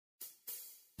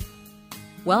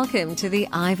Welcome to the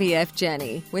IVF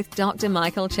Journey with Dr.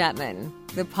 Michael Chapman,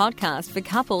 the podcast for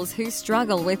couples who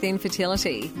struggle with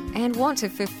infertility and want to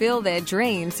fulfill their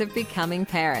dreams of becoming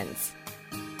parents.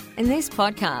 In this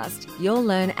podcast, you'll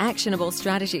learn actionable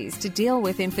strategies to deal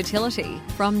with infertility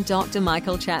from Dr.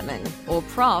 Michael Chapman, or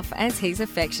Prof as he's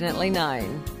affectionately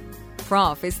known.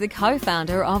 Prof is the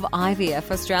co-founder of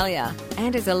IVF Australia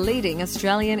and is a leading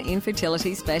Australian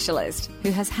infertility specialist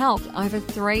who has helped over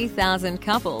 3,000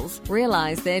 couples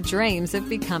realise their dreams of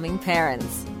becoming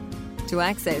parents. To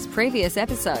access previous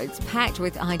episodes packed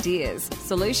with ideas,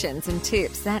 solutions and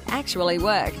tips that actually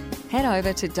work, head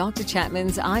over to Dr.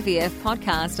 Chapman's IVF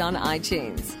podcast on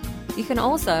iTunes. You can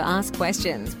also ask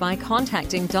questions by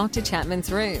contacting Dr. Chapman's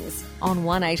rooms on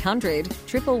 1800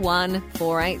 111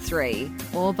 483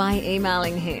 or by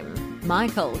emailing him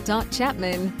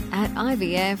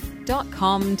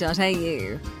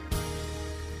michael.chapman@ivf.com.au.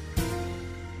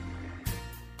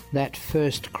 That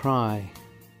first cry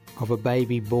of a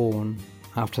baby born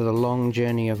after the long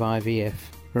journey of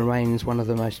IVF remains one of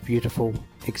the most beautiful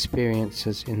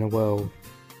experiences in the world.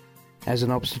 As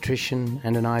an obstetrician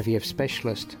and an IVF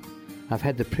specialist, I've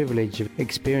had the privilege of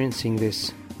experiencing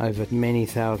this over many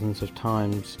thousands of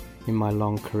times in my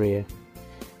long career,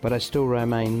 but I still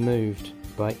remain moved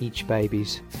by each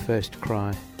baby's first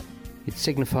cry. It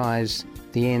signifies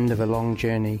the end of a long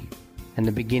journey and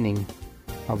the beginning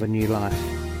of a new life.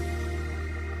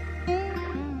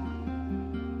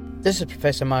 This is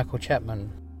Professor Michael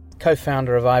Chapman,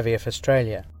 co-founder of IVF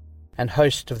Australia and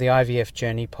host of the IVF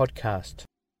Journey podcast.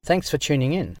 Thanks for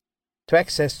tuning in. To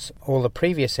access all the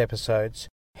previous episodes,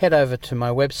 head over to my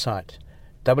website,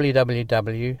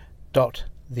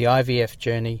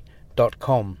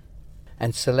 www.theivfjourney.com,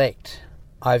 and select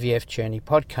IVF Journey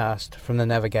Podcast from the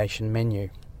navigation menu.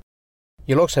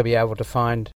 You'll also be able to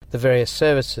find the various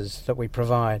services that we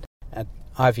provide at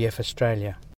IVF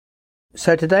Australia.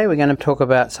 So today we're going to talk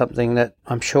about something that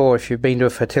I'm sure if you've been to a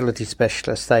fertility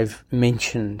specialist, they've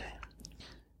mentioned.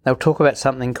 They'll talk about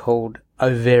something called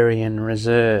ovarian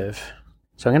reserve.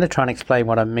 So I'm going to try and explain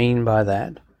what I mean by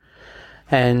that,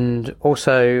 and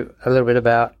also a little bit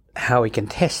about how we can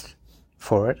test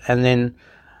for it, and then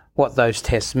what those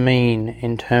tests mean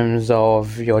in terms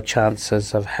of your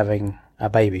chances of having a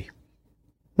baby.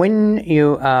 When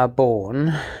you are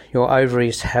born, your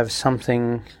ovaries have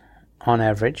something, on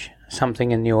average,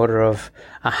 something in the order of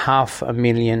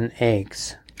 500,000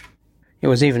 eggs. It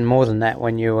was even more than that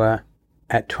when you were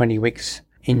at 20 weeks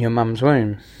in your mum's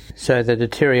womb. So the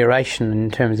deterioration in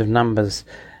terms of numbers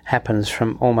happens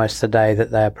from almost the day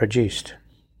that they are produced.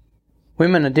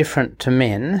 Women are different to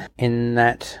men in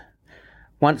that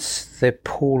once the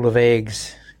pool of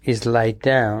eggs is laid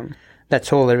down,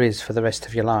 that's all there is for the rest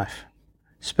of your life.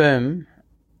 Sperm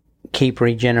keep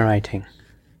regenerating.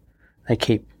 They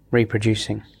keep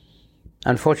reproducing.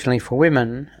 Unfortunately for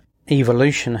women,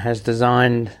 evolution has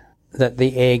designed that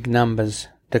the egg numbers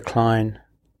decline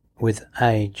with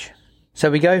age. So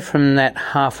we go from that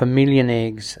 500,000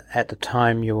 eggs at the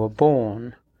time you were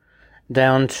born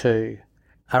down to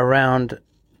around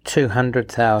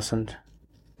 200,000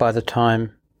 by the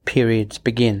time periods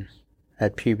begin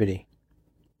at puberty.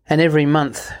 And every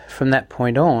month from that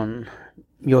point on,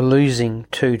 you're losing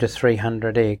 200 to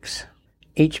 300 eggs.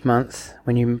 Each month,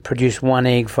 when you produce one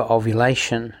egg for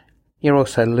ovulation, you're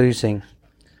also losing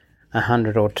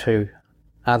 100 or 2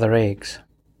 other eggs.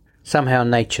 Somehow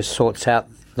nature sorts out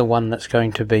the one that's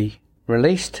going to be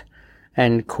released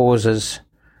and causes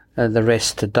the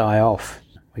rest to die off.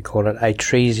 We call it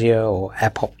atresia or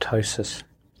apoptosis.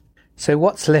 So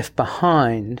what's left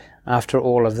behind after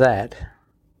all of that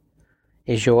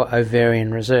is your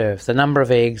ovarian reserve, the number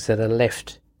of eggs that are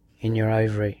left in your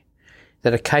ovary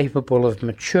that are capable of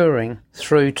maturing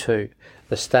through to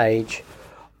the stage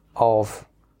of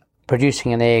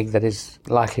producing an egg that is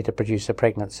likely to produce a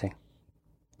pregnancy.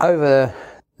 Over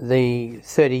the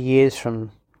 30 years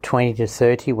from 20 to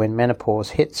 30, when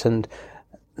menopause hits, and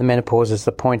the menopause is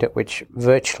the point at which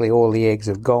virtually all the eggs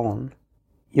have gone,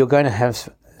 you're going to have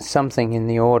something in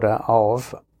the order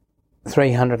of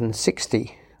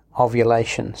 360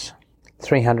 ovulations,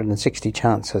 360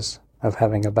 chances of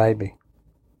having a baby.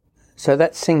 So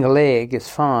that single egg is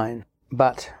fine,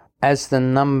 but as the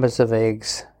numbers of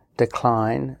eggs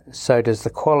decline, so does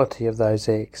the quality of those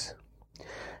eggs.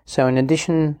 So in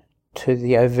addition to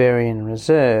the ovarian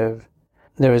reserve,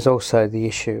 there is also the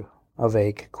issue of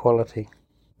egg quality.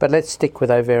 But let's stick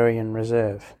with ovarian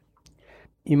reserve.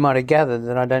 You might have gathered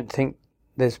that I don't think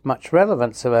there's much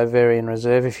relevance of ovarian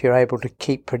reserve if you're able to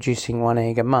keep producing one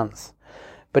egg a month.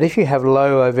 But if you have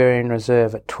low ovarian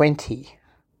reserve at 20,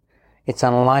 it's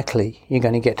unlikely you're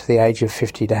going to get to the age of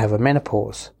 50 to have a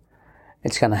menopause.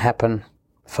 it's going to happen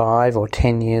 5 or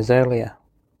 10 years earlier.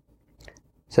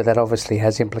 So that obviously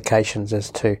has implications as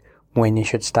to when you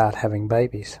should start having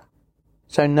babies.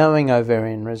 So knowing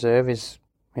ovarian reserve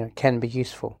can be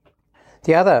useful.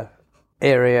 The other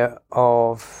area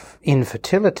of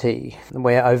infertility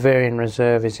where ovarian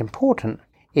reserve is important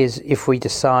is if we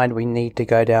decide we need to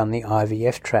go down the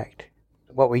IVF tract.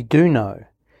 What we do know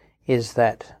is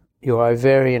that your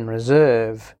ovarian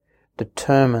reserve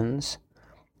determines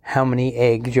how many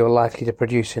eggs you're likely to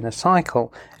produce in a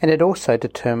cycle, and it also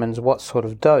determines what sort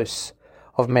of dose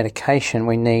of medication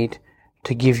we need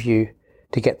to give you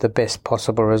to get the best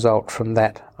possible result from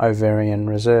that ovarian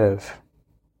reserve.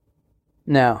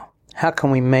 Now, how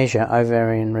can we measure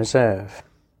ovarian reserve?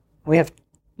 We have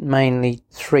mainly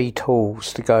 3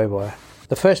 tools to go by.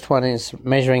 The first one is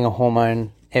measuring a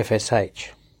hormone FSH.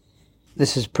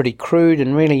 This is pretty crude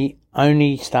and really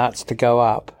only starts to go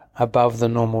up above the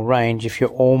normal range if you're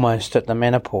almost at the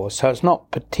menopause. So it's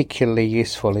not particularly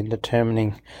useful in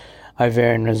determining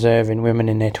ovarian reserve in women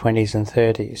in their 20s and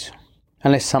 30s,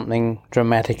 unless something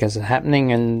dramatic is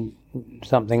happening and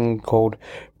something called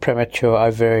premature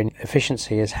ovarian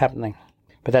deficiency is happening.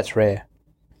 But that's rare.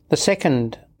 The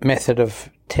second method of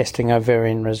testing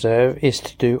ovarian reserve is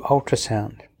to do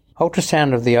ultrasound.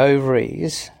 Ultrasound of the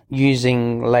ovaries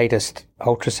using latest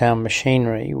ultrasound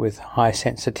machinery with high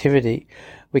sensitivity,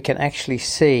 we can actually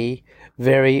see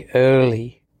very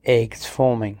early eggs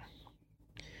forming.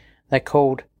 They're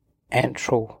called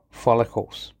antral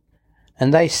follicles,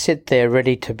 and they sit there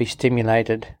ready to be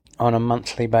stimulated on a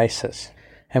monthly basis.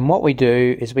 And what we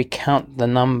do is we count the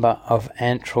number of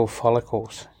antral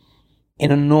follicles.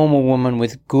 In a normal woman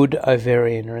with good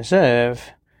ovarian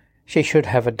reserve, she should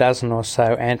have a dozen or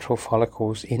so antral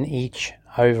follicles in each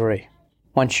ovary.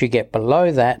 Once you get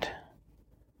below that,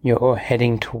 you're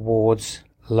heading towards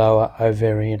lower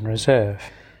ovarian reserve.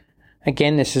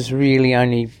 Again, this is really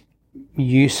only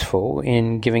useful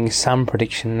in giving some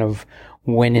prediction of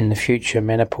when in the future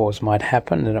menopause might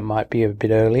happen, and it might be a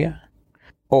bit earlier.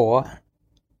 Or,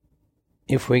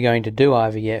 if we're going to do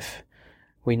IVF,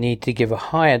 we need to give a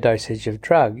higher dosage of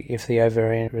drug if the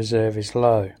ovarian reserve is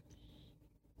low.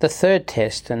 The third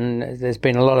test, and there's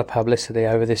been a lot of publicity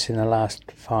over this in the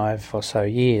last 5 or so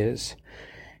years,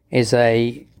 is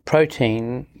a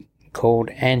protein called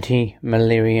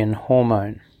anti-Müllerian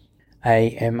hormone,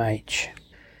 AMH.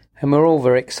 And we're all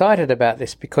very excited about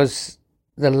this because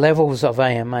the levels of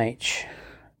AMH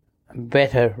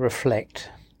better reflect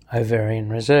ovarian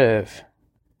reserve.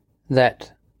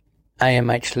 That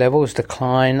AMH levels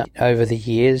decline over the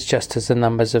years just as the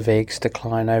numbers of eggs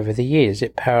decline over the years.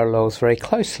 It parallels very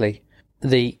closely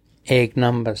the egg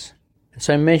numbers.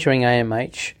 So measuring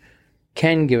AMH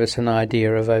can give us an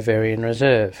idea of ovarian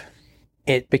reserve.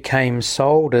 It became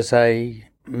sold as a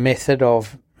method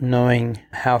of knowing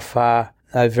how far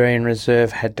ovarian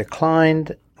reserve had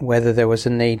declined, whether there was a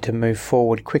need to move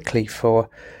forward quickly for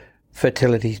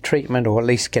fertility treatment or at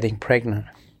least getting pregnant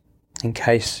in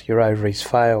case your ovaries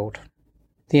failed.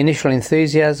 The initial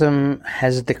enthusiasm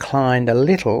has declined a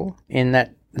little in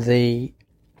that the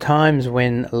times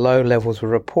when low levels were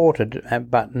reported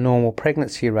but normal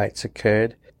pregnancy rates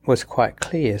occurred was quite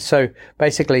clear. So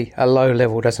basically a low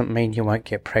level doesn't mean you won't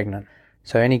get pregnant.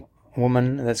 So any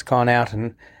woman that's gone out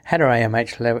and had her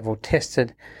AMH level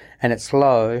tested and it's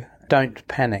low, don't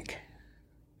panic.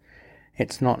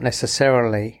 It's not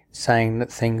necessarily saying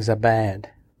that things are bad.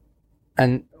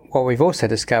 And what we've also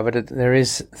discovered is there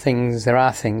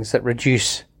are things that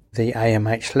reduce the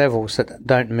AMH levels that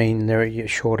don't mean you're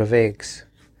short of eggs.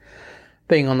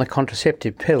 Being on the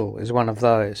contraceptive pill is one of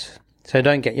those. So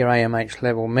don't get your AMH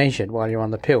level measured while you're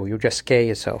on the pill. You'll just scare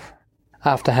yourself.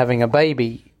 After having a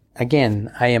baby,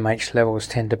 again, AMH levels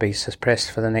tend to be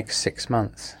suppressed for the next 6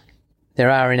 months.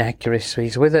 There are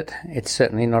inaccuracies with it. It's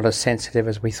certainly not as sensitive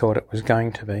as we thought it was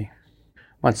going to be.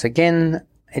 Once again,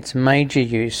 its major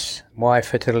use, why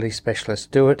fertility specialists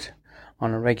do it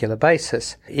on a regular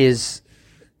basis, is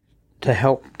to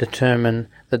help determine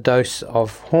the dose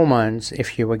of hormones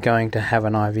if you were going to have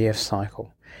an IVF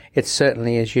cycle. It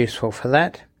certainly is useful for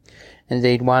that.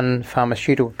 Indeed, one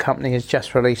pharmaceutical company has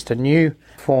just released a new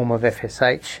form of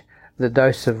FSH, the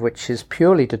dose of which is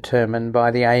purely determined by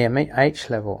the AMH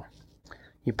level.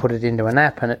 You put it into an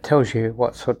app and it tells you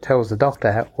tells the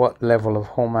doctor what level of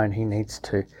hormone he needs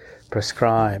to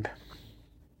prescribe.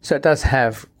 So it does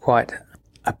have quite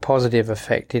a positive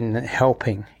effect in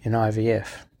helping in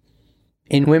IVF.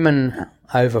 In women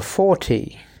over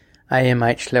 40,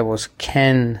 AMH levels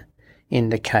can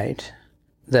indicate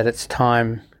that it's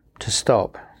time to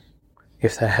stop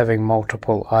if they're having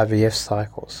multiple IVF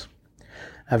cycles.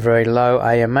 A very low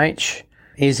AMH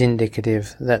is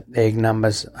indicative that egg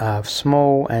numbers are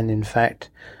small and in fact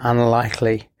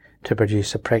unlikely to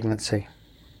produce a pregnancy.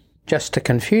 Just to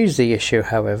confuse the issue,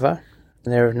 however,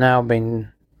 there have now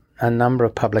been a number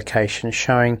of publications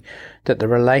showing that the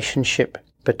relationship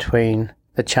between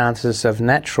the chances of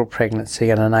natural pregnancy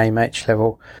and an AMH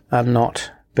level are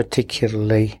not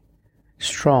particularly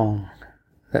strong,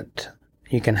 that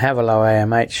you can have a low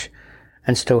AMH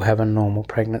and still have a normal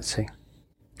pregnancy.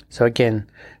 So again,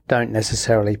 don't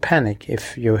necessarily panic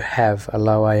if you have a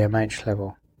low AMH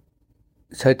level.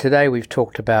 So today we've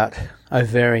talked about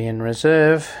ovarian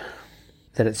reserve,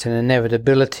 that it's an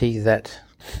inevitability that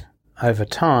over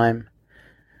time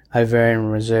ovarian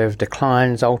reserve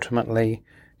declines ultimately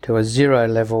to a zero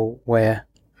level where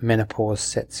menopause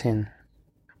sets in.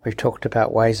 We've talked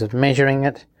about ways of measuring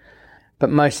it, but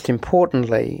most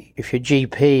importantly, if your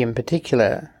GP in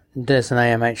particular does an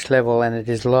AMH level and it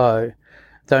is low,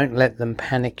 don't let them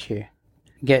panic you.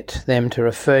 Get them to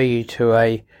refer you to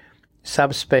a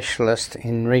subspecialist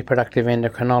in reproductive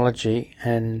endocrinology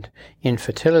and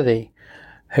infertility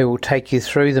who will take you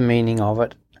through the meaning of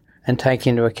it and take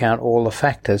into account all the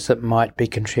factors that might be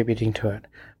contributing to it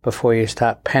before you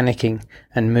start panicking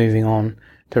and moving on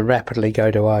to rapidly go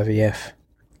to IVF.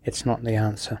 It's not the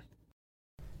answer.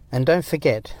 And don't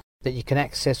forget that you can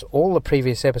access all the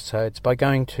previous episodes by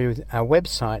going to our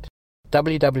website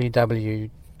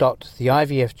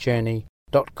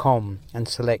www.theivfjourney.com and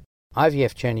select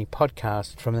IVF Journey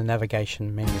Podcast from the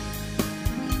navigation menu.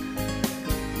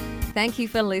 Thank you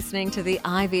for listening to the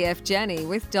IVF Journey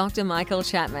with Dr. Michael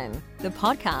Chapman, the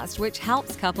podcast which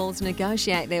helps couples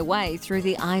negotiate their way through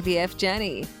the IVF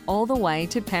journey, all the way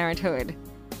to parenthood.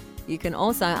 You can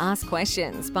also ask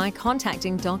questions by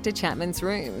contacting Dr. Chapman's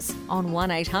rooms on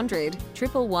 1800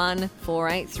 111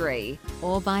 483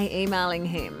 or by emailing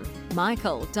him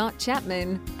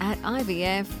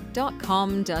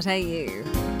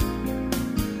michael.chapman@ivf.com.au.